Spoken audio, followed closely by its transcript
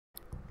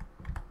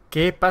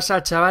¿Qué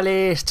pasa,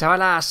 chavales,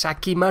 chavalas?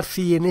 Aquí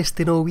Marci en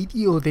este nuevo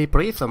vídeo de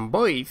Proyecto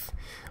Zomboid.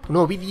 Un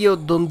nuevo vídeo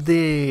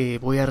donde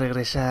voy a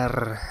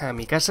regresar a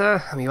mi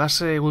casa, a mi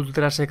base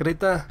ultra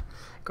secreta,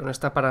 que no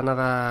está para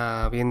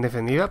nada bien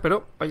defendida,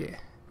 pero, oye,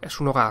 es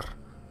un hogar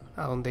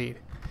a donde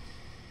ir.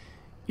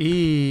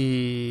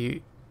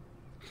 Y...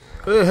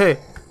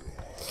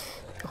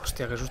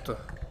 Hostia, qué susto.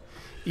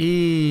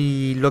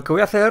 Y lo que voy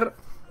a hacer,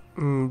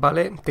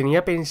 vale,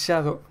 tenía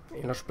pensado,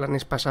 en los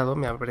planes pasados,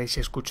 me habréis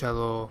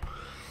escuchado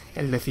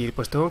el decir,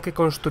 pues tengo que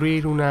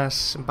construir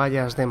unas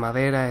vallas de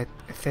madera,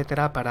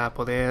 etcétera, para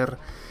poder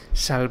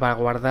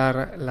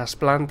salvaguardar las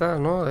plantas,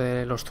 ¿no?,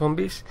 de los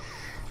zombies.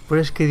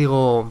 Pues es que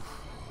digo,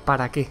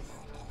 ¿para qué?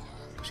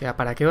 O sea,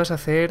 ¿para qué vas a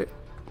hacer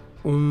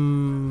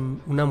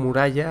una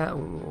muralla,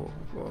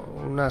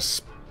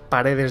 unas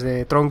paredes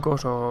de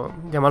troncos, o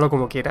llámalo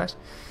como quieras,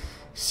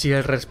 si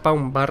el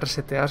respawn va a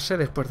resetearse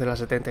después de las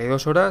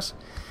 72 horas?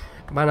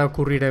 Van a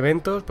ocurrir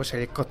eventos, pues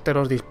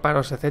helicópteros,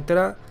 disparos,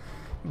 etcétera.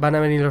 Van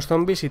a venir los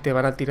zombies y te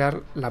van a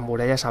tirar las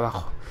murallas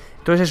abajo.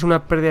 Entonces es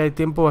una pérdida de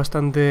tiempo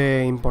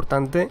bastante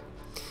importante.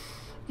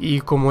 Y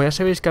como ya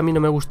sabéis que a mí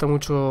no me gusta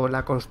mucho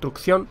la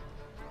construcción,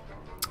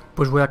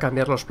 pues voy a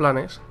cambiar los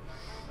planes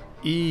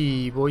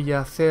y voy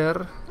a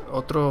hacer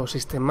otro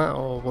sistema,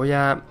 o voy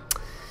a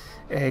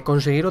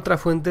conseguir otra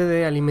fuente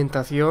de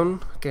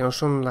alimentación que no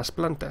son las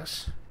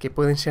plantas, que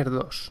pueden ser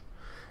dos: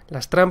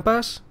 las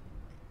trampas,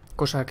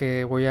 cosa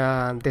que voy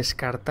a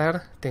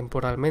descartar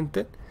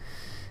temporalmente,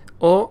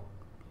 o,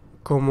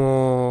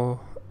 como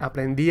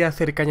aprendí a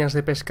hacer cañas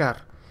de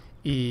pescar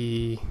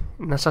y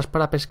nasas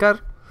para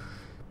pescar,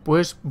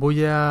 pues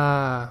voy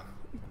a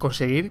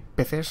conseguir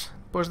peces,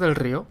 pues, del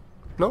río,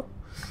 ¿no?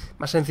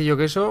 Más sencillo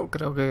que eso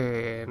creo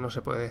que no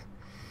se puede.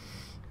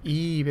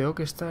 Y veo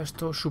que está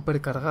esto súper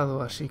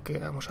cargado, así que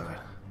vamos a ver.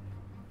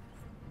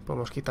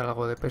 Podemos quitar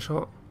algo de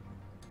peso.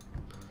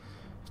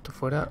 Esto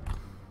fuera.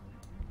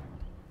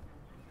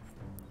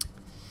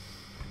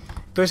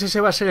 Entonces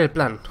ese va a ser el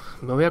plan.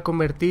 Me voy a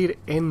convertir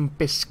en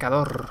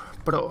pescador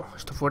pro.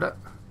 Esto fuera.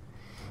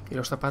 Y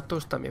los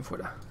zapatos también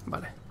fuera.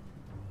 Vale.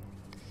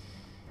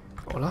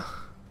 Hola.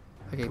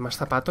 Aquí hay más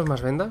zapatos,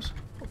 más vendas.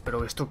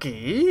 ¿Pero esto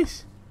qué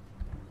es?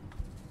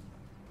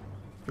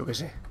 Yo qué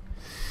sé.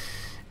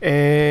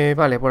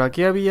 Vale, por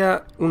aquí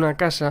había una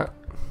casa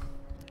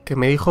que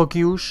me dijo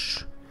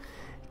Kius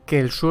que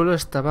el suelo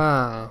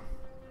estaba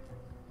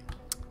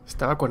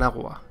con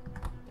agua.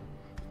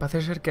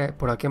 Parece ser que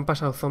por aquí han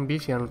pasado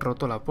zombies y han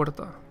roto la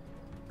puerta.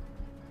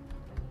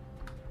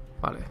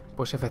 Vale,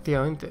 pues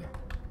efectivamente.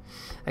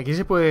 Aquí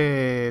se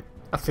puede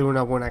hacer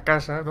una buena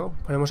casa, ¿no?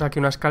 Ponemos aquí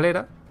una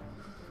escalera.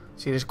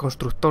 Si eres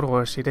constructor,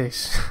 o si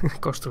eres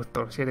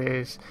constructor, si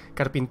eres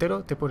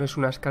carpintero, te pones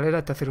una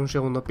escalera, te haces un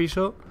segundo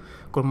piso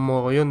con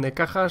mogollón de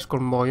cajas,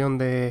 con mogollón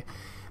de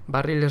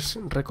barriles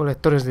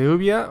recolectores de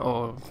lluvia,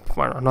 o,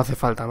 bueno, no hace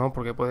falta, ¿no?,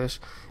 porque puedes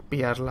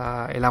pillar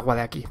el agua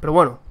de aquí. Pero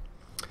bueno,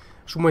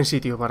 es un buen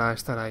sitio para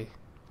estar ahí.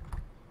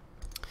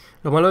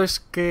 Lo malo es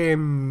que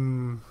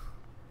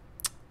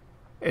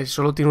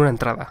solo tiene una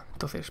entrada,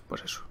 entonces,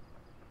 pues eso.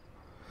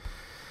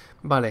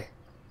 Vale.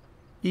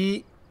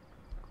 Y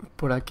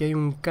por aquí hay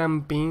un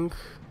camping.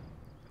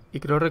 Y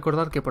creo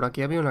recordar que por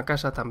aquí había una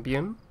casa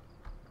también.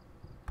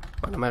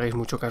 Bueno, no me hagáis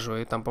mucho caso,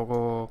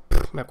 tampoco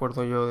me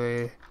acuerdo yo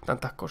de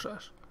tantas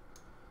cosas.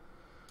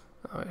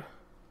 A ver.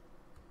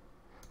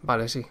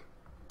 Vale, sí.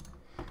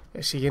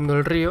 Siguiendo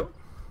el río,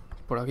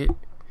 por aquí,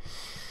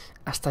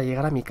 hasta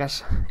llegar a mi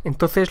casa.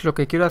 Entonces lo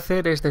que quiero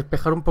hacer es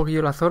despejar un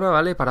poquillo la zona,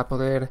 ¿vale?, para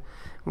poder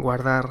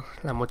guardar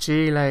la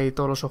mochila y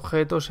todos los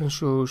objetos en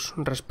sus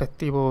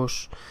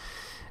respectivos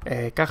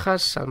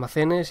cajas,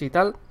 almacenes y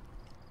tal.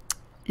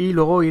 Y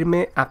luego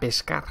irme a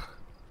pescar.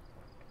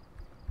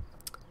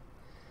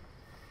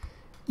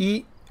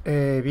 Y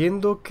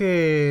viendo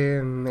que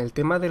el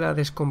tema de la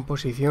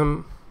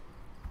descomposición,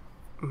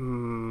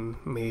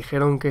 me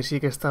dijeron que sí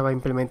que estaba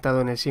implementado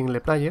en el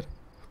single player.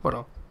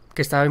 Bueno,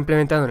 que estaba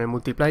implementado en el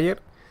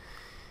multiplayer.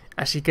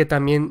 Así que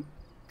también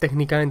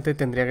técnicamente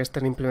tendría que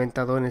estar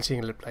implementado en el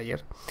single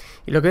player.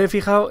 Y lo que me he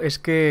fijado es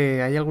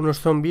que hay algunos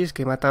zombies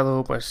que he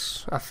matado,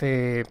 pues,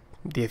 hace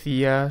 10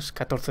 días,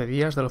 14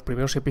 días de los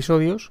primeros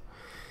episodios,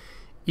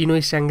 y no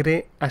hay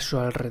sangre a su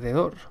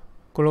alrededor,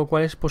 con lo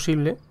cual es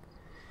posible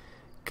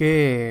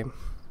que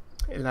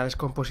la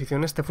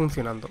descomposición esté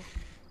funcionando,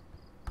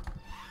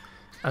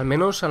 al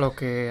menos a lo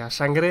que a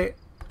sangre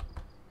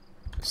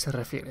se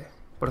refiere.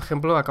 Por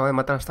ejemplo, acabo de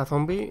matar a esta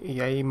zombie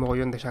y hay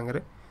mogollón de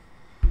sangre.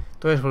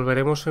 Entonces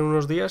volveremos en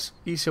unos días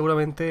y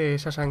seguramente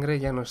esa sangre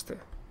ya no esté.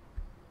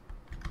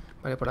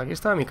 Vale, por aquí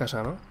estaba mi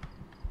casa, ¿no?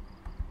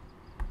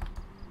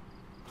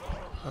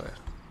 A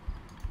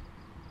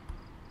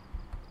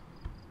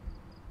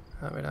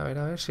ver.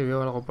 A ver si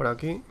veo algo por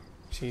aquí.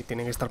 Sí,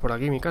 tiene que estar por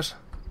aquí mi casa.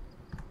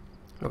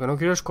 Lo que no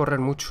quiero es correr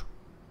mucho.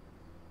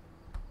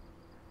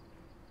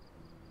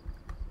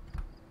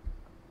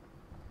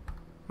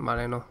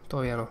 Vale, no,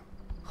 todavía no.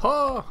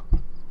 ¡Oh!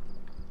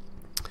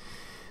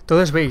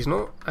 Entonces veis,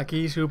 ¿no?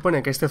 Aquí se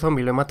supone que este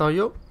zombie lo he matado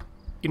yo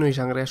y no hay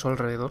sangre a su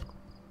alrededor.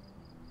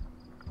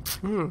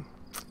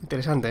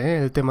 Interesante,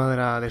 ¿eh? El tema de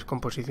la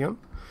descomposición.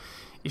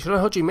 Y son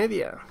las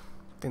 8:30.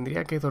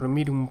 Tendría que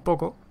dormir un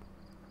poco.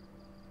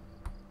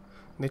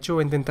 De hecho,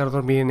 voy a intentar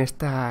dormir en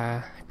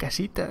esta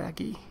casita de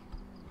aquí.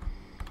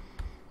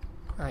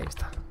 Ahí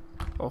está.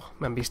 Oh,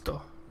 me han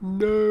visto.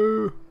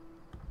 No.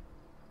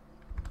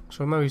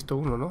 Solo me ha visto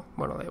uno, ¿no?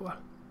 Bueno, da igual.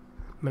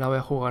 Me la voy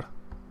a jugar.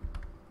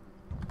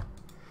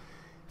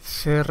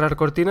 Cerrar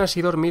cortinas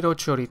y dormir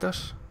 8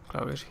 horitas.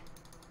 Claro que sí.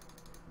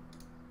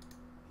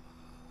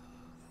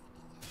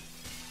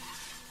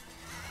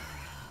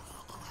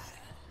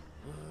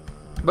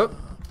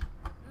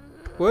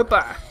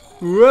 ¡Uepa!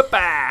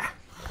 ¡Uepa!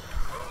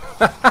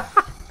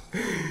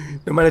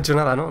 No me han hecho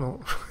nada, ¿no? No.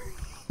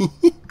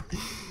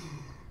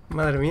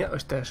 Madre mía,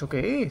 hostia, ¿eso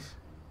qué es?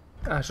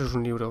 Ah, eso es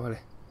un libro,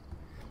 vale.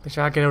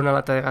 Pensaba que era una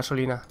lata de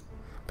gasolina.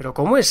 Pero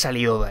 ¿cómo he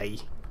salido de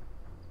ahí?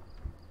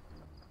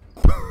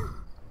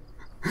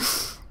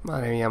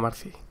 Madre mía,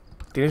 Marci.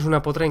 Tienes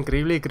una potra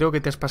increíble y creo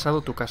que te has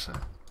pasado tu casa.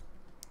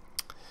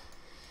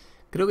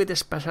 Creo que te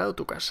has pasado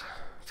tu casa.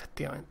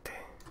 Efectivamente,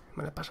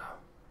 me la he pasado.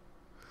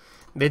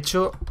 De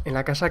hecho, en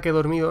la casa que he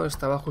dormido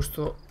estaba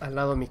justo al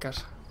lado de mi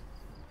casa.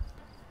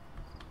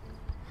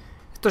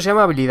 Esto se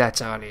llama habilidad,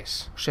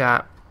 chavales. O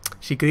sea,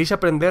 si queréis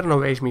aprender, no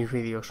veáis mis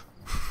vídeos.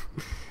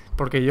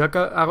 Porque yo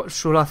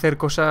suelo hacer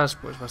cosas,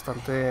 pues,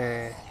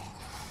 bastante...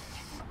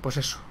 Pues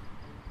eso.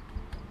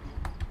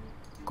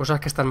 Cosas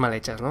que están mal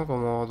hechas, ¿no?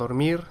 Como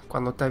dormir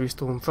cuando te ha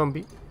visto un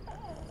zombie.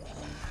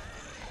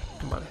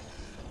 Vale.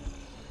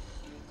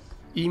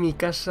 Y mi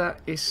casa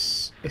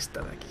es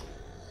esta de aquí.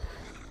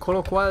 Con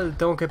lo cual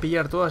tengo que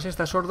pillar todas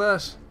estas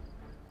hordas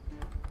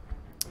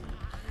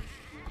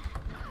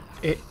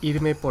e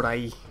irme por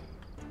ahí.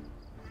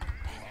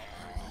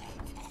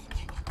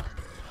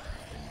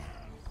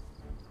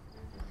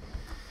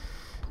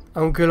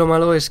 Aunque lo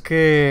malo es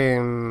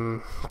que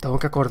tengo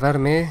que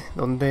acordarme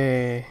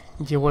dónde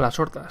llevo las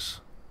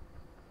hordas.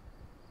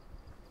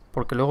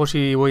 Porque luego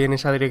si voy en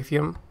esa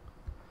dirección,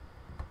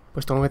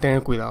 pues tengo que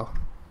tener cuidado.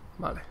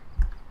 Vale.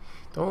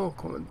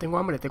 Tengo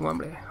hambre.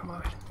 Vamos a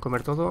ver.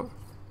 Comer todo.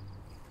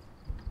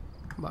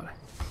 Vale.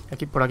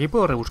 ¿Por aquí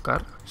puedo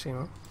rebuscar? Sí,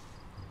 ¿no?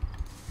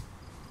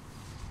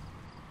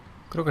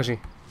 Creo que sí.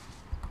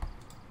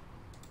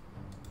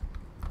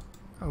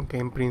 Aunque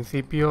en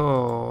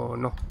principio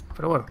no.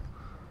 Pero bueno.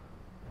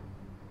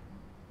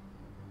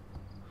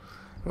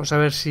 Vamos a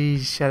ver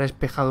si se ha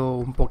despejado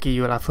un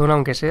poquillo la zona,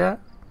 aunque sea.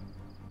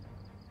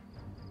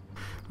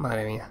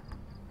 Madre mía.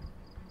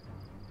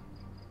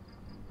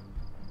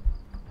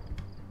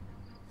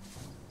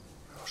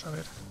 Vamos a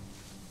ver.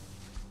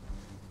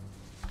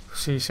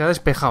 Sí, se ha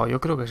despejado, yo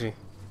creo que sí.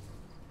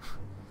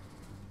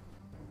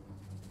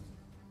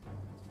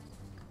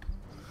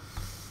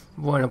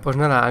 Bueno, pues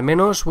nada, al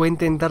menos voy a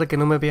intentar que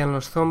no me vean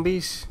los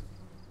zombies.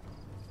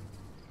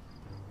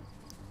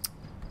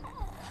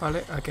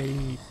 Vale, aquí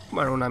hay,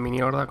 bueno, una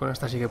mini horda, con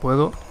esta sí que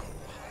puedo.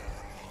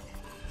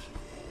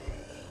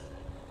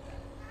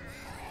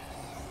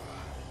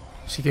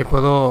 Sí que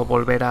puedo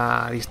volver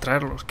a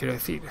distraerlos, quiero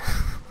decir.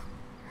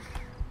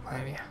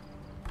 Madre mía.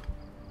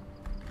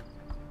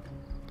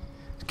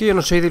 Es que yo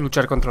no soy de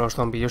luchar contra los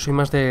zombies, yo soy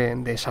más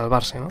de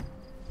salvarse, ¿no?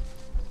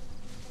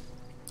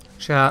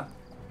 O sea,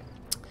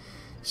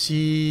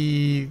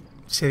 si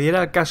se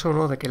diera el caso,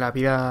 ¿no?, de que en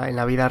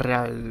la vida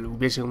real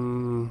hubiese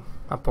un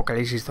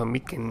apocalipsis zombie,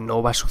 que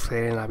no va a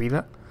suceder en la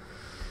vida,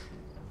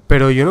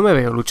 pero yo no me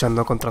veo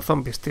luchando contra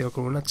zombies, tío,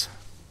 con un hacha.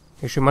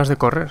 Yo soy más de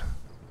correr.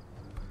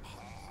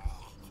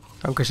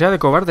 Aunque sea de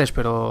cobardes,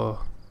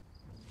 pero...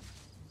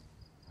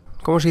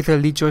 ¿Cómo se dice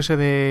el dicho ese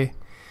de...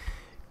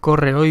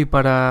 corre hoy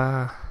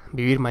para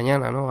vivir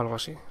mañana, ¿no? Algo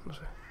así, no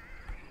sé.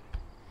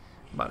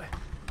 Vale.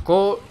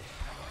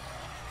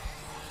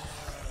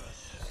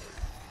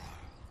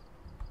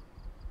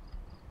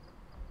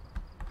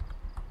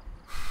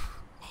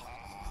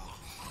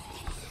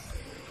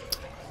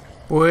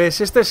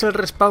 Pues este es el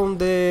respawn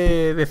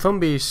de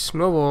zombies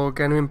nuevo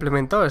que han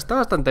implementado. Está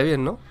bastante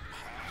bien, ¿no?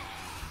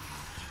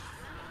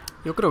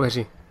 Yo creo que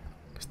sí.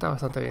 Está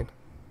bastante bien.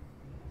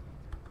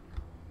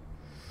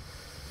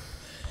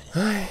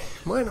 Ay,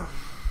 bueno.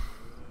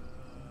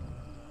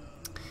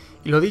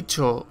 Y lo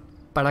dicho,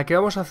 ¿para qué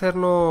vamos a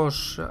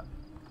hacernos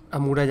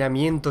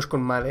amurallamientos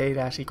con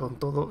maderas y con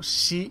todo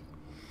si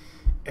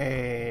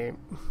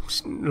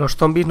los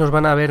zombies nos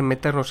van a ver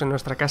meternos en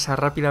nuestra casa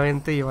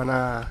rápidamente y van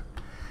a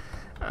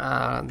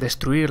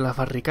destruir las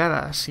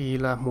barricadas y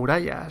las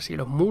murallas y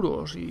los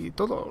muros y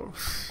todo?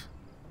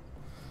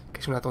 Que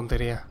es una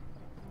tontería.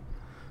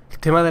 El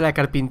tema de la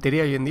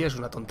carpintería hoy en día es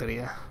una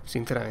tontería,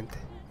 sinceramente.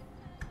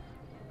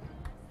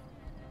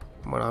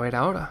 Bueno, a ver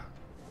ahora.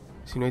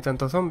 Si no hay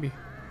tanto zombie.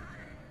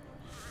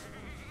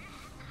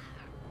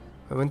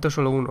 De momento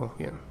solo uno,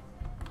 bien.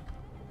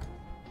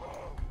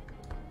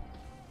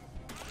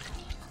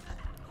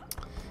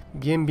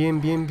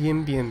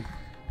 Bien.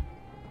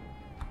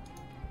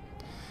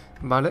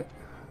 Vale.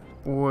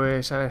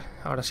 Pues a ver,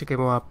 ahora sí que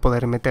me voy a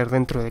poder meter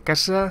dentro de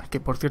casa. Que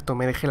por cierto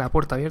me dejé la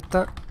puerta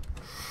abierta.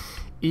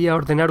 Y a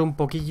ordenar un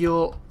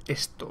poquillo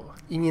texto.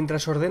 Y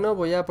mientras ordeno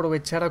voy a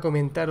aprovechar a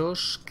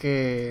comentaros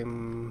que...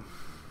 ¿Han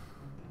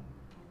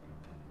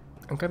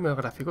cambiado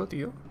el gráfico,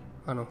 tío?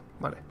 Ah, no,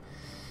 vale.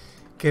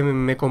 Que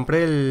me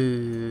compré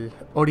el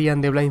Ori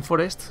and the Blind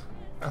Forest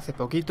hace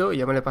poquito y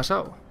ya me lo he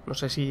pasado. No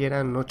sé si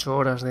eran 8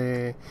 horas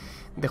de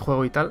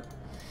juego y tal.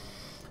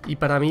 Y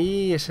para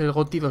mí es el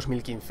GOTY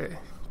 2015.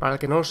 Para el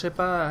que no lo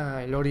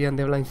sepa, el Ori and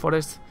the Blind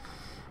Forest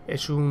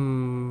es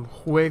un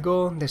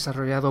juego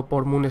desarrollado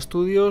por Moon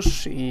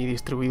Studios y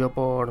distribuido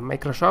por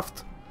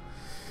Microsoft.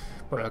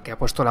 Bueno, el que ha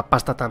puesto la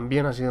pasta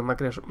también ha sido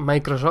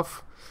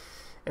Microsoft.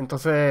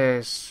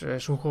 Entonces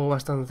es un juego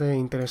bastante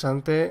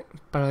interesante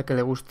para el que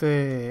le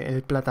guste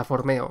el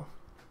plataformeo.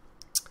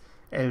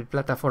 El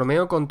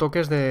plataformeo con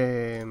toques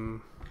de...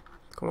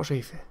 ¿Cómo se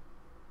dice?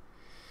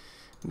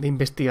 De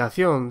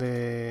investigación,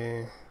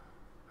 de...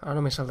 Ahora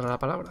no me saldrá la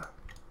palabra.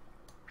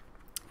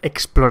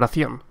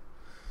 Exploración.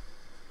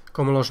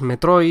 Como los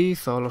Metroid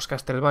o los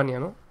Castlevania,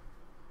 ¿no?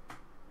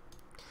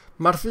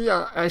 Marci,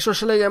 a eso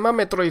se le llama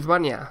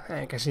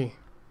Metroidvania. Que sí.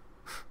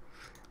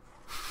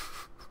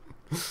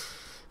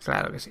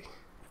 Claro que sí.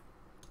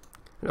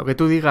 Lo que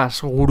tú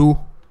digas, gurú.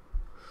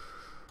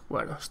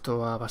 Bueno, esto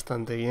va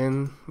bastante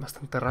bien,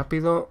 bastante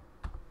rápido.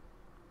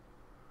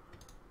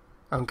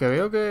 Aunque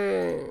veo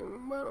que...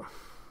 Bueno,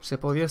 se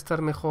podía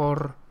estar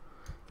mejor...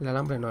 El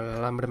alambre no, el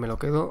alambre me lo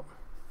quedo.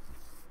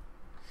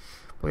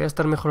 Podía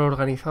estar mejor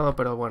organizado,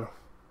 pero bueno.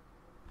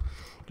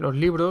 Los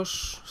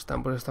libros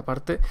están por esta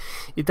parte.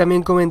 Y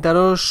también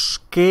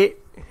comentaros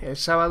que el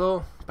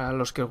sábado, para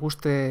los que os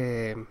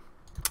guste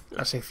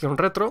la sección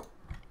retro,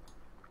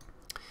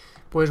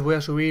 pues voy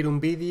a subir un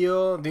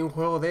vídeo de un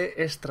juego de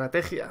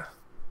estrategia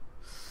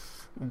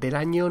del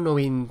año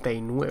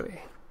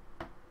 99.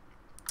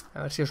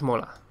 A ver si os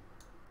mola.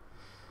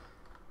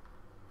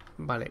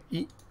 Vale,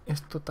 y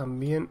esto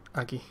también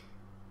aquí.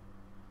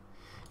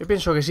 Yo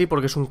pienso que sí,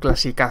 porque es un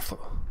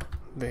clasicazo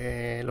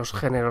de los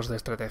géneros de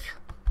estrategia.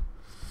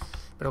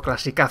 Pero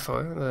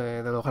clasicazo,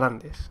 de los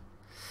grandes.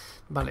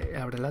 Vale,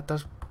 abre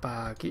latas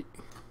para aquí.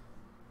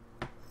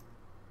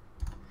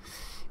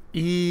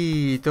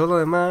 Y todo lo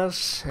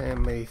demás,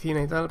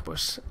 medicina y tal,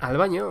 pues al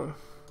baño.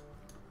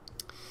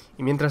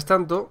 Y mientras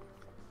tanto...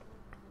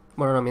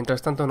 Bueno, no,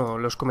 mientras tanto no.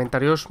 Los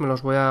comentarios me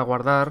los voy a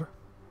guardar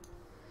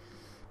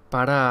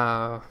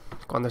para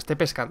cuando esté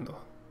pescando.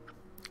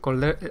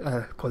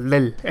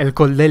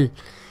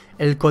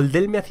 El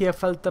coldel me hacía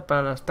falta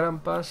para las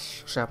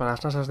trampas, o sea, para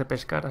las asas de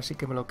pescar, así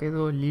que me lo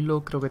quedo. El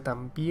hilo creo que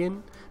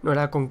también. No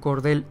era con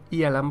cordel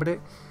y alambre,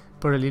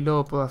 pero el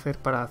hilo puedo hacer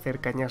para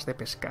hacer cañas de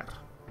pescar.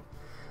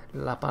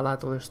 La pala,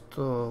 todo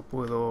esto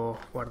puedo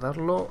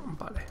guardarlo.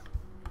 Vale.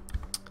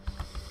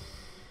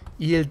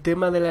 Y el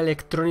tema de la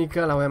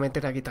electrónica la voy a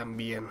meter aquí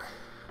también.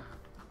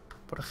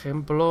 Por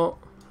ejemplo,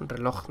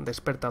 reloj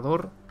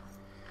despertador,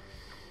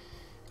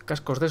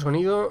 cascos de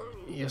sonido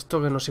y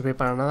esto que no sirve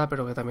para nada,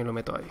 pero que también lo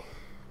meto ahí.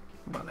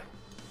 Vale.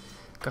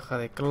 Caja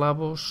de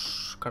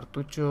clavos,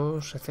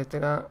 cartuchos,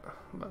 etcétera.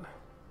 Vale.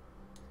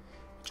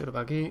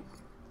 Chorba aquí.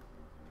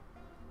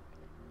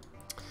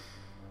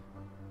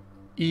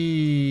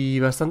 Y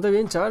bastante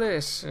bien,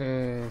 chavales.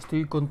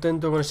 Estoy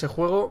contento con ese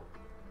juego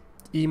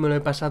y me lo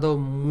he pasado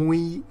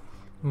muy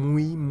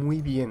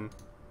bien.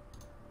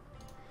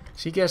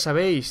 Sí que ya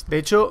sabéis. De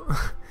hecho,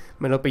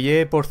 me lo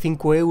pillé por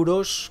 5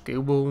 euros, que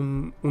hubo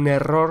un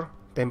error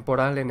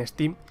temporal en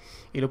Steam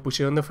y lo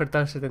pusieron de oferta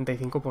al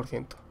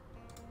 75%.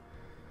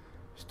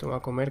 Esto va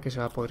a comer que se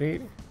va a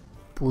pudrir.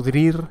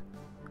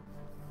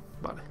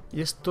 Vale,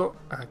 y esto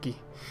aquí.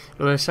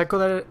 Lo del saco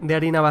de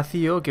harina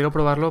vacío quiero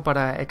probarlo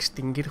para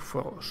extinguir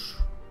fuegos.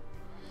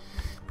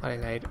 Vale,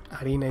 la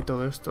harina y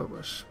todo esto,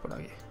 pues por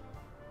aquí.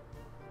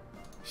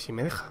 Si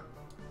me deja.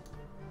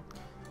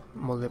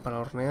 Molde para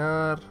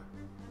hornear.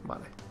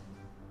 Vale.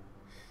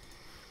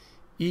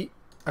 Y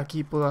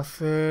aquí puedo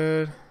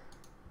hacer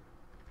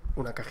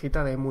una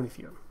cajita de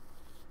munición.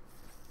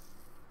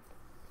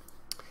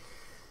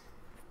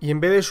 Y en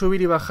vez de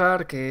subir y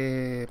bajar,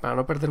 que para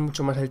no perder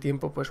mucho más el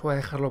tiempo, pues voy a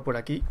dejarlo por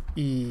aquí.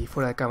 Y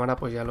fuera de cámara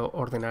pues ya lo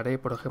ordenaré.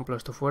 Por ejemplo,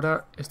 esto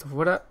fuera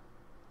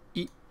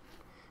y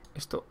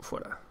esto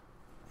fuera.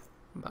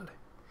 Vale.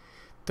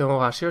 Tengo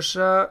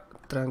gaseosa,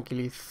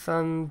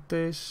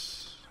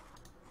 tranquilizantes,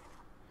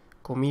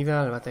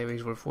 comida, el bate de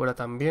béisbol fuera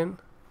también.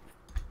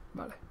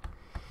 Vale.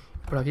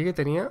 Por aquí que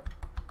tenía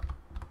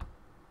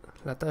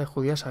lata de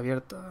judías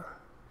abierta,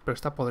 pero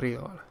está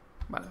podrido,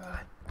 vale.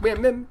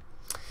 Bien.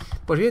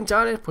 Pues bien,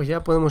 chavales, pues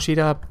ya podemos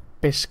ir a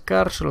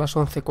pescar. Son las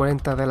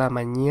 11:40 de la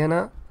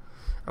mañana.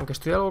 Aunque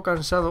estoy algo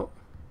cansado,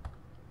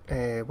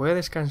 voy a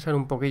descansar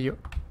un poquillo.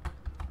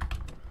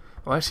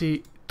 A ver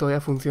si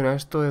todavía funciona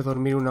esto de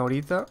dormir una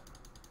horita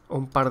o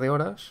un par de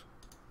horas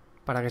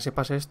para que se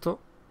pase esto.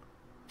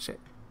 Sí.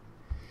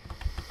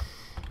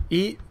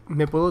 Y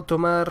me puedo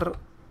tomar...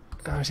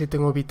 A ver si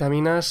tengo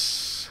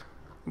vitaminas.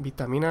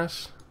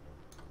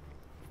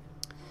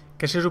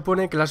 Que se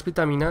supone que las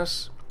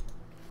vitaminas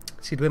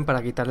sirven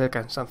para quitarle el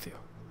cansancio.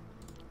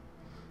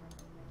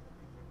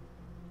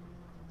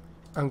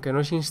 Aunque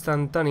no es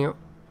instantáneo.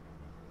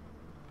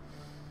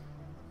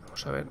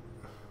 Vamos a ver.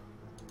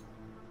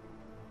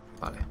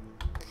 Vale.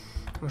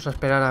 Vamos a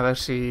esperar a ver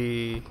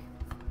si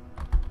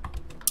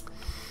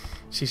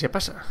se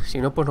pasa.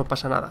 Si no, pues no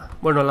pasa nada.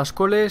 Bueno, las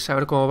coles, a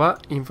ver cómo va.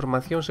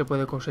 Información se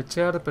puede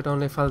cosechar, pero aún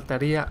le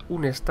faltaría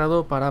un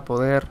estado para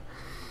poder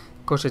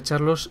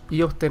cosecharlos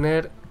y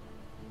obtener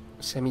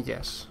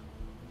semillas.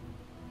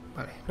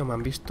 Vale, no me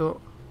han visto.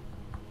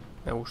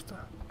 Me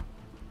gusta.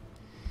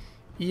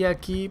 Y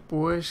aquí,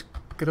 pues,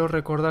 creo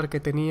recordar que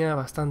tenía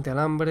bastante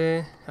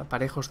alambre,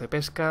 aparejos de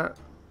pesca.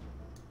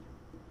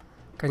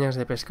 Cañas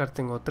de pescar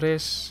tengo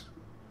 3.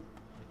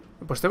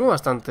 Pues tengo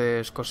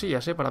bastantes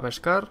cosillas, para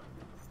pescar.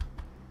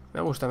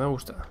 Me gusta, me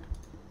gusta.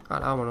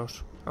 Ahora,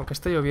 vámonos. Aunque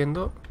esté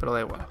lloviendo, pero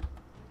da igual.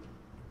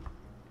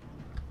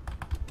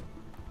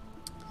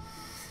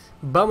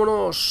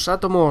 ¡Vámonos,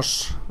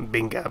 átomos!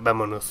 Venga,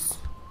 vámonos.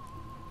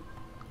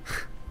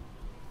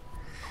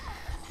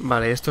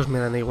 Vale, estos me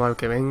dan igual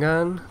que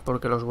vengan,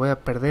 porque los voy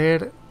a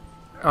perder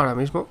ahora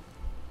mismo.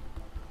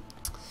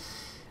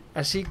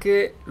 Así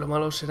que lo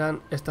malo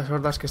serán estas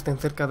hordas que estén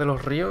cerca de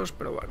los ríos,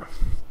 pero bueno.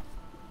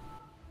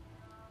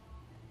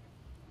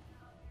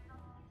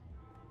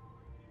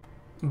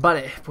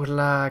 Vale, pues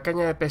la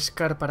caña de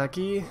pescar para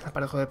aquí, el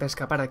aparejo de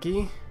pesca para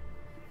aquí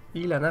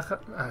y la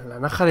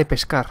naja de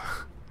pescar.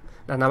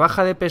 La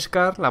navaja de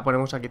pescar la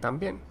ponemos aquí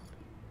también.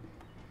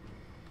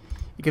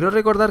 Y quiero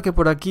recordar que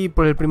por aquí,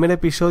 por el primer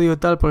episodio y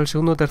tal, por el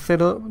segundo o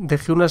tercero,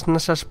 dejé unas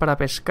nasas para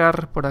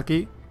pescar por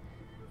aquí,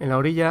 en la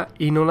orilla,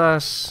 y no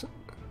las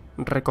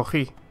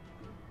recogí.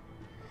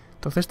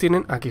 Entonces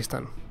tienen... aquí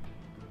están.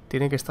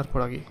 Tienen que estar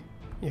por aquí.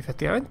 Y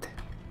efectivamente...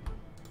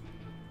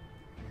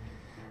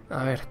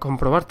 a ver,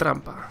 comprobar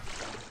trampa.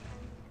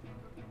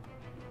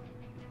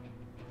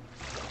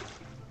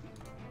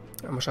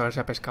 Vamos a ver si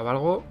ha pescado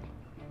algo.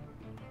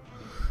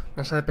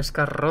 Nasa de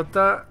pescar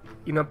rota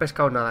y no ha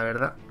pescado nada,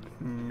 ¿verdad?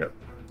 No.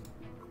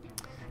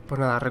 Pues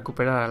nada,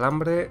 recuperar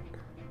alambre.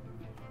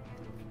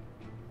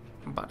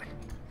 Vale.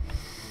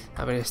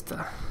 A ver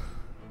esta.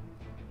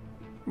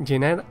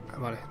 Llenar...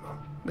 vale,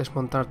 no.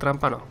 Desmontar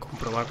trampa, no.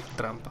 Comprobar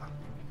trampa.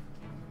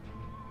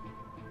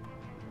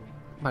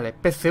 Vale,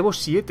 pez cebo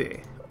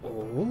 7.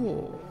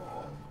 Oh.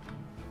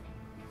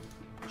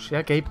 O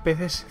sea que hay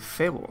peces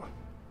cebo.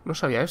 No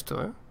sabía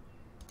esto, ¿eh?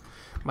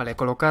 Vale,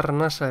 colocar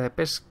nasa de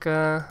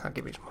pesca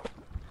aquí mismo.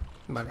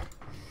 Vale.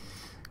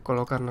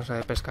 Colocar nasa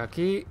de pesca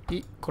aquí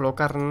y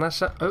colocar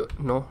nasa...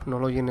 no, no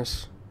lo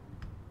llenes.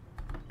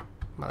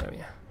 Madre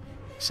mía.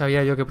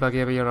 Sabía yo que por aquí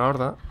había una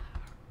horda.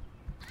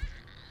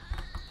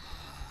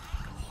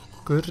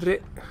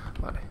 Corre.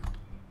 Vale.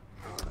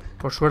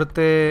 Por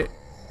suerte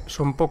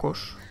son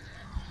pocos.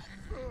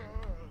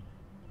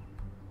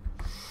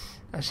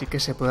 Así que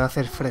se puede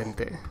hacer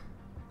frente.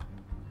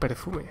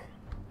 Perfume.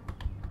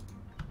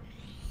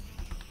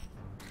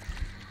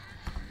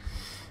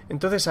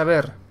 Entonces, a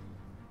ver.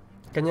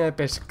 Caña de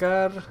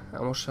pescar.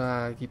 Vamos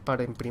a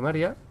equipar en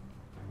primaria.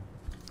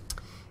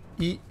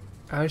 Y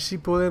a ver si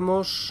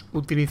podemos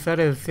utilizar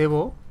el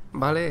cebo.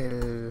 ¿Vale?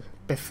 El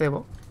pez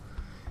cebo.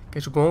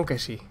 Que supongo que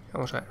sí.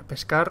 Vamos a ver.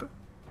 Pescar.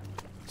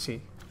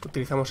 Sí.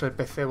 Utilizamos el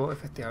pez cebo,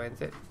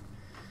 efectivamente.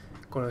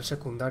 Con el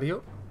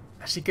secundario.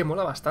 Así que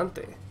mola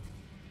bastante.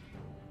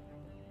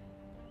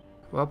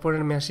 Voy a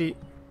ponerme así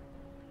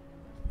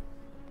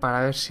para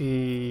ver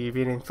si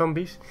vienen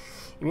zombies.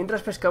 Y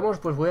mientras pescamos,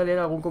 pues voy a leer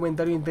algún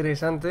comentario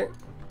interesante.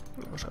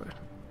 Vamos a ver.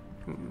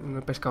 No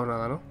he pescado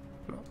nada, ¿no?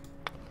 No.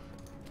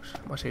 Pues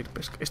vamos a seguir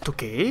pescando. ¿Esto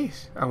qué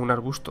es? Ah, un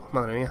arbusto.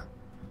 Madre mía.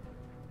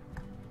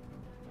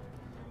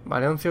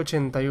 Vale,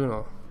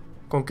 11,81.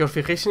 Con que os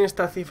fijéis en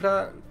esta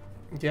cifra,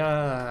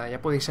 ya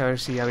podéis saber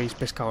si habéis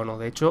pescado o no.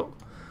 De hecho,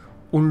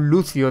 un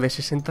lucio de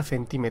 60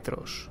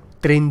 centímetros.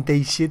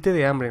 37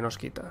 de hambre nos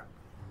quita.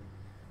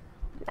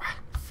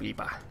 Buah,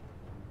 flipa.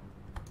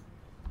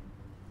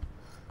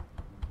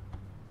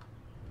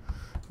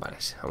 Vale,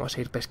 vamos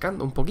a ir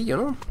pescando un poquillo,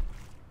 ¿no?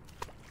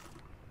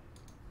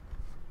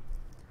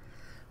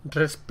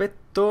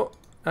 Respecto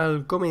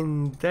al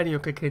comentario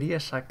que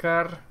quería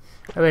sacar...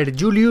 A ver,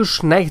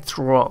 Julius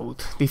Nightroad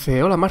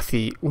dice: hola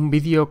Marci, un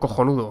vídeo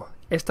cojonudo.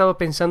 He estado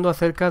pensando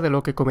acerca de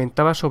lo que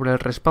comentaba sobre el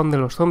respawn de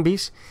los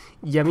zombies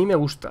y a mí me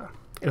gusta.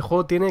 El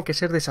juego tiene que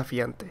ser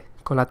desafiante,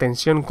 con la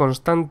tensión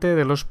constante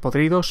de los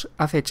podridos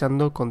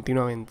acechando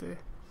continuamente.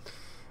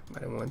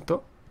 Vale, un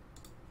momento.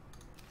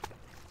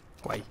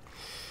 Guay.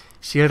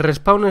 Si el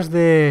respawn es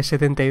de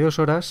 72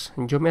 horas,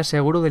 yo me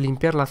aseguro de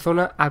limpiar la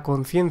zona a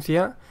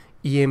conciencia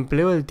y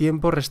empleo el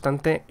tiempo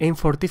restante en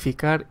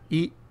fortificar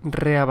y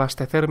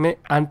reabastecerme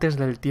antes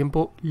del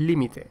tiempo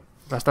límite.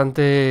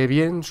 Bastante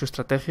bien su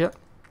estrategia.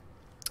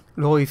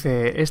 Luego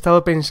dice: he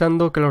estado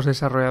pensando que los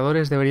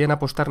desarrolladores deberían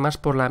apostar más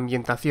por la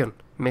ambientación.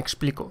 Me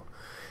explico.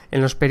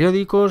 En los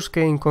periódicos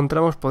que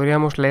encontramos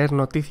podríamos leer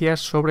noticias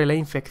sobre la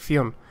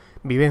infección,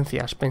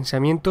 vivencias,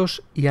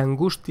 pensamientos y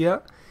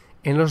angustia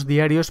en los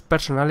diarios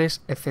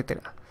personales,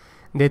 etc.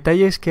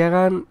 Detalles que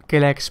hagan que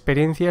la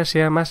experiencia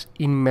sea más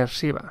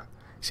inmersiva.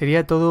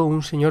 Sería todo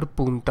un señor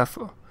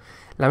puntazo.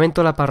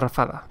 Lamento la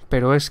parrafada,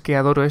 pero es que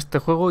adoro este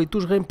juego y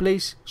tus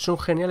gameplays son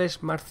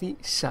geniales, Marci.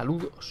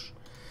 Saludos.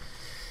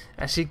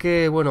 Así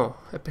que, bueno,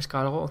 he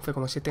pescado algo,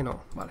 11,7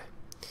 no, vale.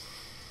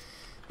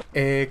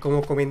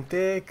 Como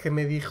comenté que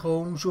me dijo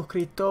un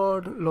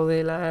suscriptor lo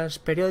de los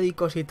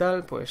periódicos y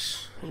tal,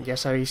 pues ya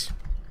sabéis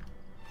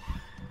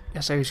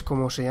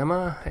cómo se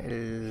llama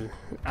el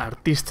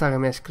artista que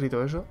me ha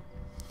escrito eso.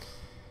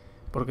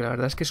 Porque la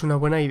verdad es que es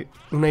una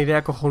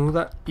idea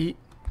cojonuda y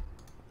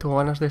tengo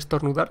ganas de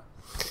estornudar.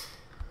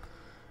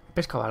 ¿He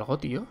pescado algo,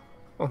 tío?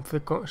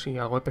 11 sí,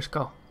 algo he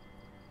pescado.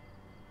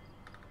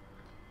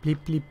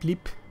 Plip, plip,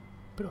 plip.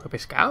 ¿Pero qué he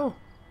pescado?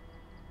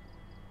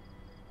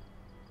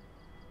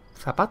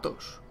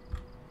 Zapatos.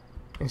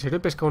 ¿En serio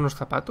he pescado unos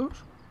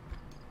zapatos?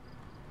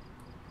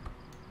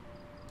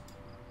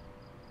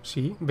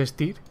 Sí,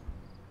 vestir.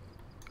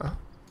 Ah,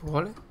 pues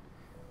vale.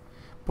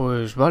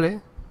 Pues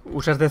vale.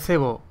 Usas de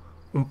cebo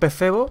un pez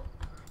cebo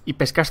y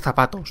pescas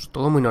zapatos.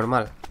 Todo muy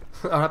normal.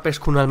 Ahora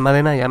pesco una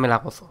almadena y ya me la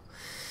gozo.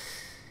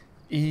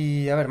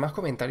 Y a ver, más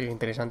comentarios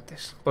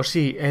interesantes. Pues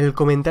sí, el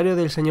comentario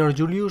del señor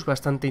Julius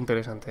bastante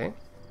interesante, ¿eh?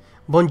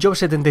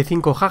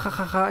 BonJob75,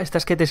 jajajaja,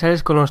 estas que te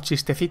sales con los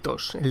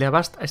chistecitos. El de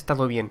Avast ha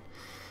estado bien.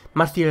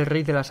 Marci, el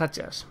rey de las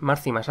hachas.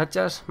 Marci más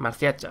hachas,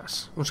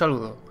 marciachas. Un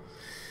saludo.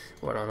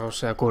 Bueno, no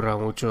se ocurra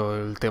mucho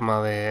el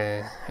tema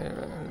de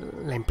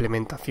la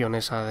implementación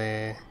esa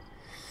de...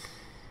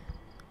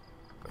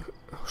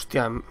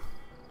 Hostia,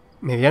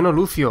 mediano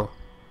Lucio.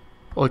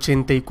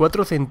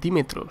 84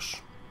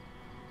 centímetros.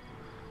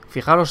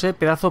 Fijaros,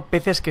 pedazo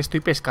peces que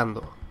estoy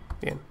pescando.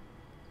 Bien.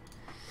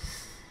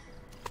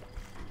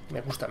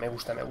 Me gusta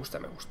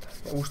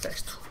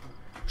esto.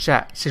 O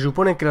sea, se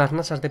supone que las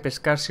nasas de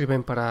pescar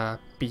sirven para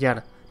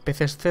pillar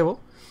peces cebo.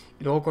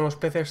 Y luego con los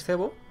peces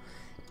cebo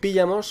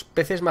pillamos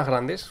peces más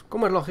grandes.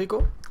 ¿Cómo es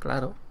lógico?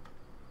 Claro.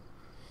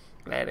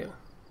 Claro.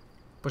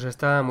 Pues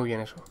está muy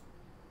bien eso.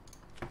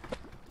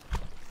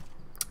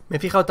 Me he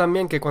fijado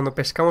también que cuando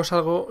pescamos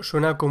algo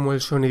suena como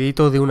el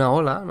sonidito de una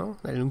ola, ¿no?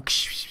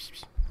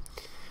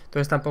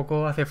 Entonces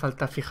tampoco hace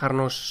falta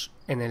fijarnos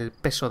en el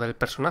peso del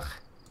personaje.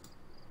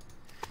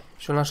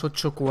 Son las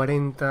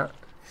 8:40.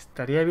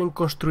 Estaría bien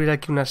construir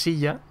aquí una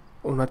silla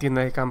o una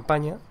tienda de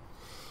campaña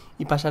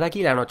y pasar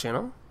aquí la noche,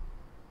 ¿no?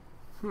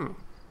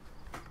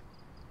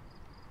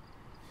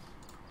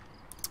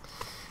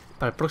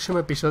 Para el próximo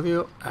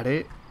episodio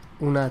haré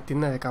una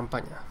tienda de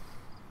campaña.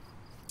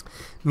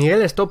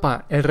 Miguel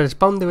Estopa, el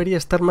respawn debería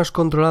estar más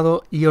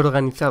controlado y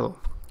organizado.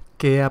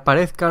 Que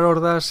aparezcan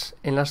hordas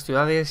en las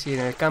ciudades y en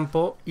el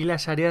campo y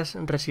las áreas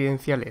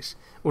residenciales.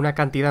 Una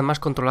cantidad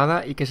más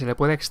controlada y que se le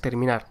pueda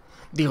exterminar.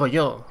 Digo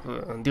yo,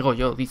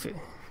 dice.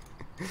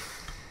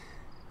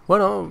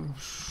 Bueno,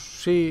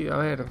 sí, a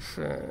ver...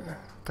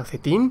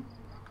 ¿calcetín?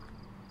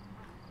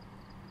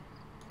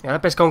 ¿Me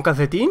han pescado un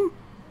calcetín?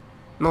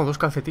 No, 2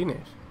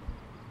 calcetines.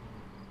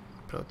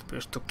 ¿Pero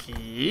esto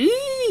qué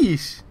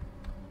es?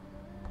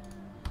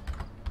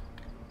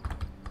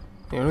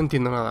 Yo no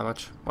entiendo nada,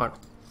 macho. Bueno.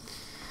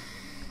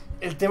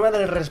 El tema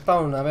del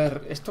respawn, a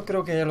ver, esto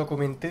creo que ya lo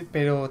comenté,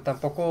 pero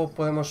tampoco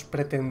podemos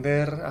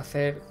pretender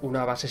hacer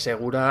una base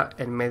segura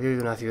en medio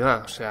de una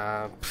ciudad. O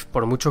sea,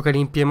 por mucho que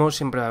limpiemos,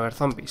 siempre va a haber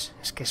zombies.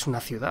 Es que es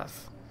una ciudad.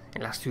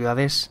 En las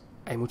ciudades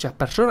hay muchas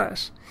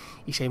personas.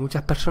 Y si hay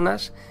muchas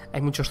personas, hay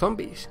muchos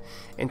zombies.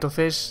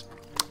 Entonces,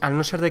 al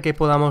no ser de que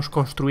podamos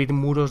construir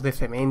muros de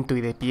cemento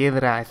y de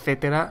piedra,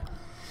 etcétera,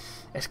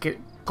 es que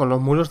con los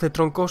muros de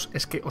troncos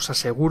es que os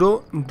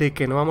aseguro de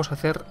que no vamos a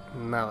hacer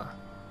nada.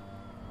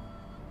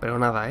 Pero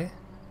nada,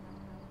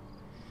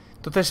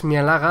 Entonces me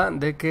halaga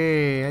de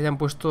que hayan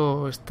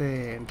puesto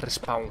este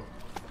respawn.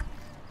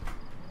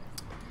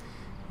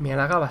 Me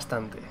halaga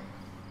bastante.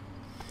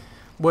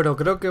 Bueno,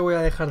 creo que voy a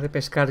dejar de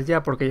pescar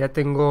ya porque ya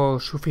tengo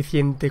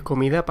suficiente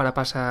comida para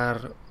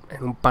pasar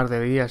en un par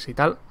de días y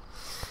tal.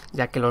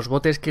 Ya que los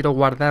botes quiero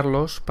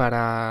guardarlos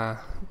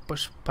para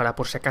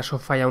por si acaso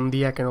falla un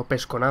día que no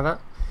pesco nada.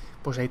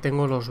 Pues ahí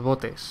tengo los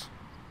botes.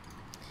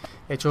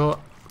 De hecho,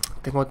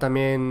 tengo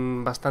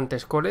también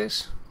bastantes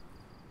coles.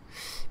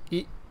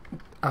 Y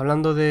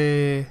hablando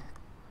de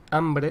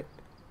hambre,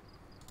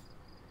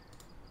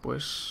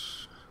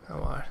 pues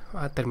vamos a ver,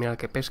 voy a terminar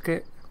que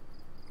pesque.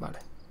 Vale.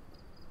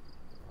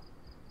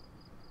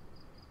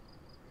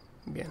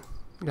 Bien.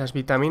 Las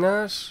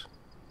vitaminas,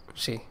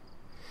 sí.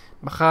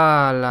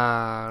 Baja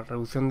la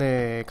reducción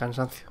de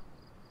cansancio.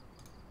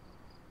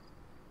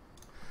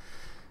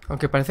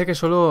 Aunque parece que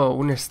solo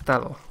un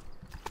estado.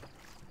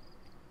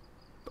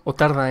 O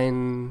tarda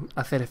en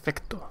hacer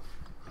efecto.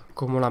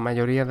 Como la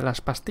mayoría de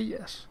las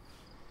pastillas.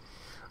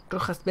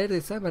 Rojas,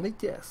 verdes,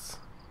 amarillas.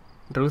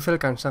 Reduce el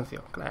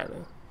cansancio, claro.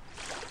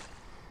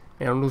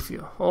 Mira, un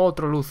lucio.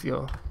 Otro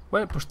lucio.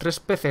 Bueno, pues 3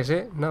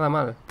 peces, nada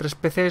mal. 3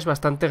 peces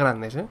bastante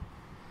grandes,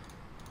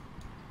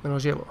 Me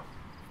los llevo.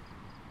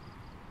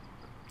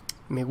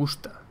 Me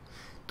gusta.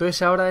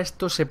 Entonces ahora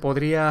esto se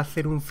podría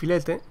hacer un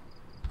filete.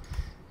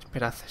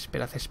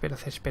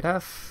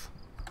 Esperad.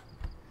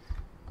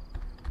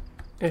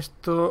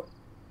 Esto...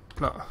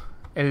 No.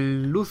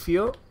 El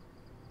lucio...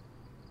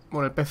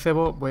 Bueno, el pez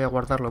cebo voy a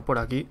guardarlo por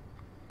aquí.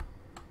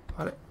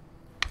 Vale.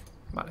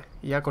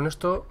 Y ya con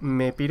esto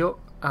me piro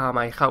a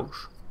my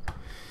house.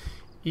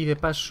 Y de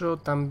paso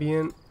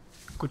también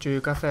cuchillo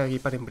de caza de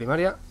equipar en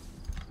primaria.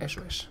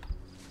 Eso es.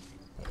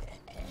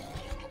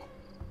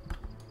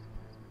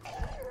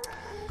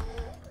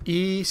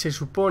 Y se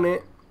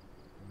supone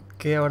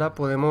que ahora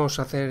podemos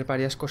hacer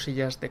varias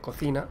cosillas de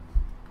cocina.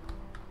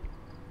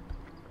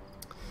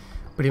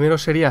 Primero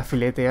sería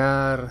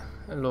filetear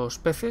los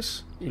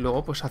peces y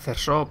luego pues hacer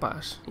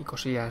sopas y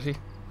cosillas así.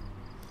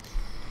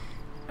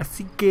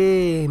 Así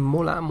que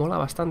mola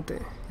bastante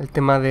el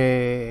tema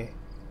de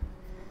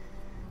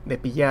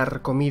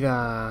pillar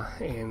comida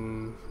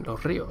en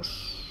los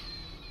ríos.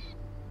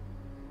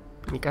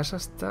 Mi casa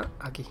está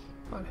aquí,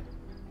 vale.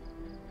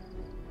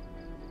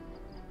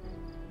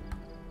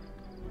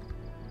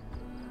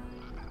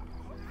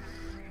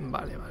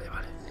 Vale.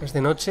 Es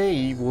de noche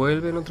y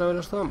vuelven otra vez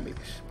los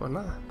zombies. Pues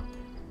nada.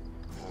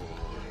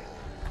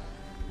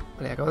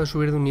 Vale, acabo de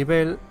subir de un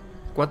nivel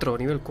 4,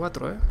 nivel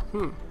 4,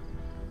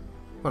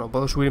 Bueno,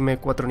 puedo subirme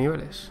 4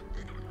 niveles.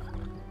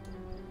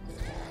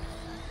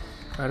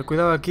 A ver,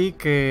 cuidado aquí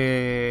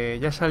que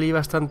ya salí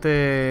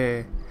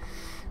bastante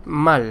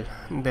mal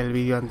del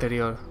vídeo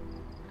anterior.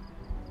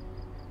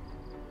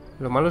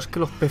 Lo malo es que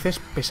los peces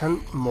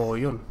pesan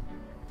mogollón.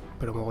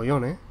 Pero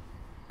mogollón,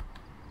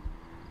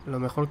 Lo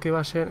mejor que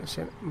va a ser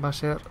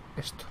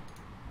esto.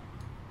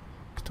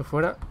 Esto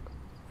fuera.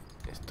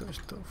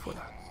 Esto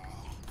fuera.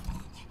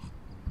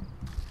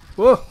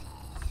 ¡Oh!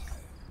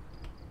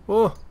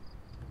 ¡Oh!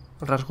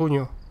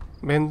 Rasguño.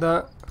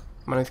 Venda.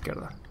 Mano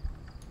izquierda.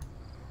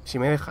 Si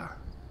me deja.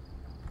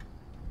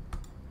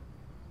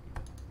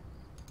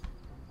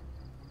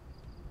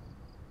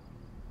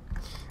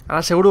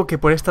 Ahora seguro que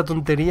por esta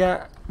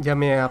tontería ya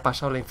me ha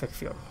pasado la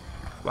infección.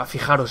 Va,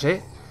 fijaros,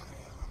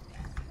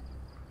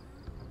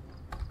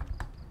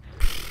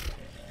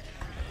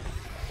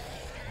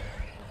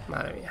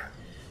 Madre mía.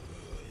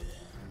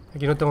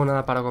 Aquí no tengo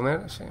nada para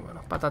comer. Sí,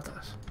 bueno,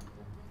 patatas.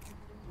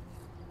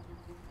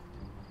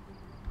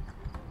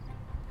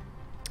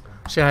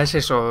 O sea, es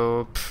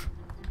eso.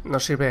 No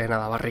sirve de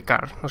nada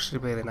barricar. No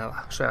sirve de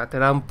nada. O sea, te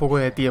da un poco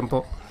de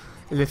tiempo.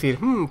 Es decir,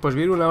 pues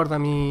viene una horda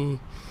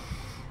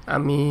a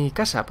mi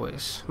casa,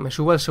 pues me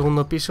subo al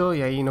segundo piso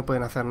y ahí no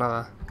pueden hacer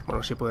nada.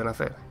 Bueno, sí pueden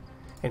hacer.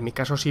 En mi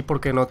caso sí,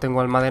 porque no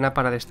tengo almadena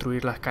para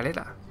destruir la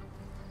escalera.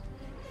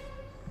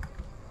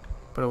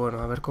 Pero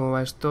bueno, a ver cómo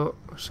va esto.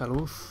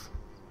 Salud.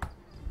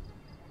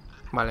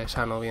 Vale,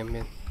 sano,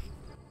 bien.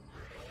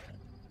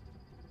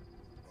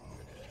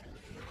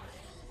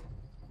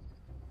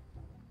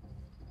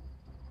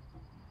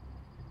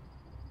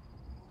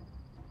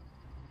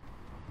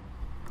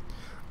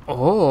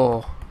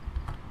 ¡Oh!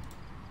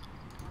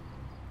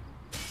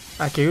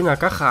 Aquí hay una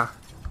caja.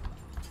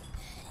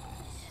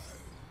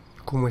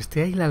 Como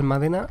esté ahí la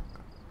almadena...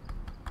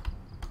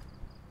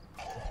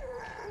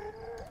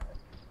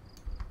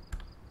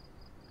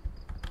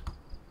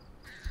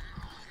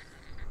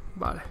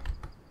 Vale.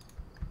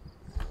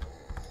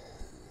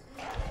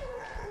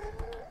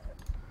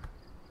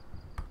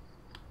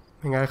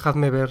 Venga,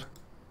 dejadme ver.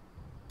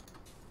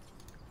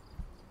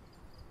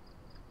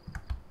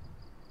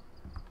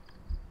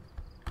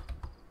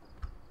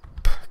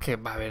 Que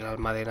va a haber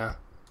almadena.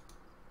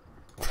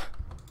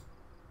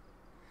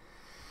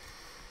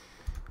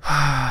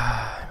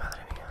 Ay,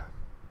 madre mía.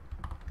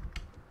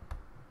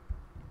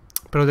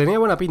 Pero tenía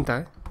buena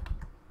pinta,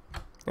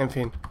 En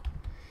fin.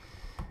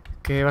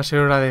 Que va a ser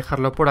hora de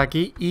dejarlo por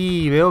aquí.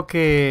 Y veo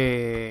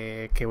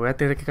que voy a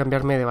tener que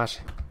cambiarme de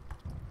base.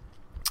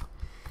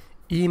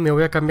 Y me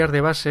voy a cambiar de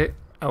base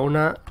a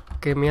una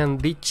que me han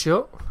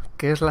dicho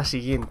que es la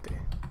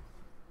siguiente.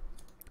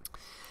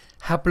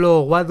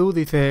 Haplo Wadu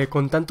dice: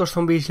 con tantos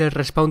zombies y el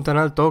respawn tan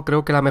alto,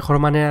 creo que la mejor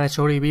manera de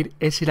sobrevivir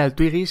es ir al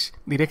Twiggies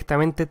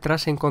directamente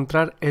tras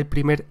encontrar el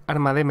primer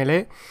arma de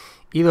melee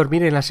y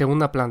dormir en la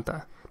segunda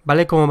planta.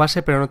 Vale como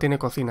base, pero no tiene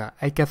cocina.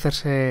 Hay que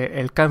hacerse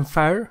el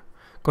campfire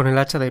con el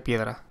hacha de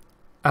piedra.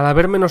 Al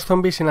haber menos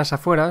zombies en las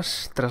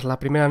afueras, tras la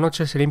primera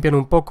noche se limpian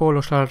un poco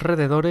los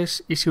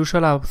alrededores y se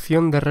usa la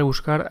opción de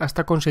rebuscar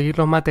hasta conseguir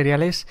los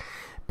materiales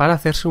para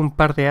hacerse un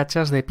par de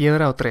hachas de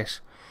piedra o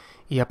 3.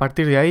 Y a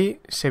partir de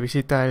ahí se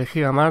visita el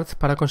Gigamart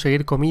para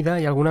conseguir comida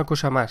y alguna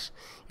cosa más.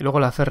 Y luego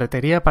la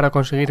ferretería para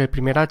conseguir el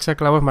primer hacha,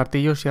 clavos,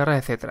 martillos, sierra,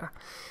 etc.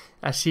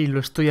 Así lo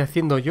estoy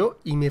haciendo yo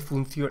y me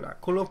funciona.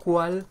 Con lo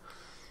cual,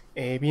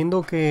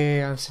 viendo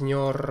que al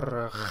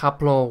señor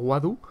Haplo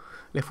Wadu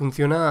le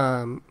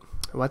funciona,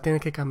 voy a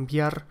tener que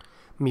cambiar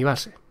mi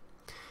base.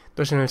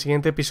 Entonces en el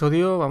siguiente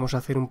episodio vamos a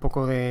hacer un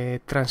poco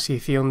de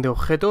transición de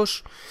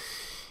objetos.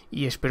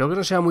 Y espero que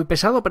no sea muy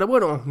pesado, pero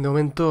bueno, de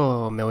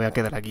momento me voy a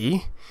quedar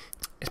aquí.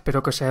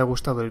 Espero que os haya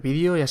gustado el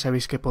vídeo, ya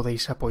sabéis que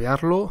podéis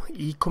apoyarlo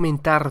y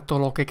comentar todo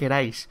lo que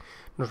queráis.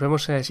 Nos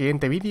vemos en el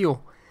siguiente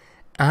vídeo.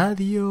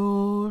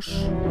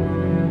 Adiós.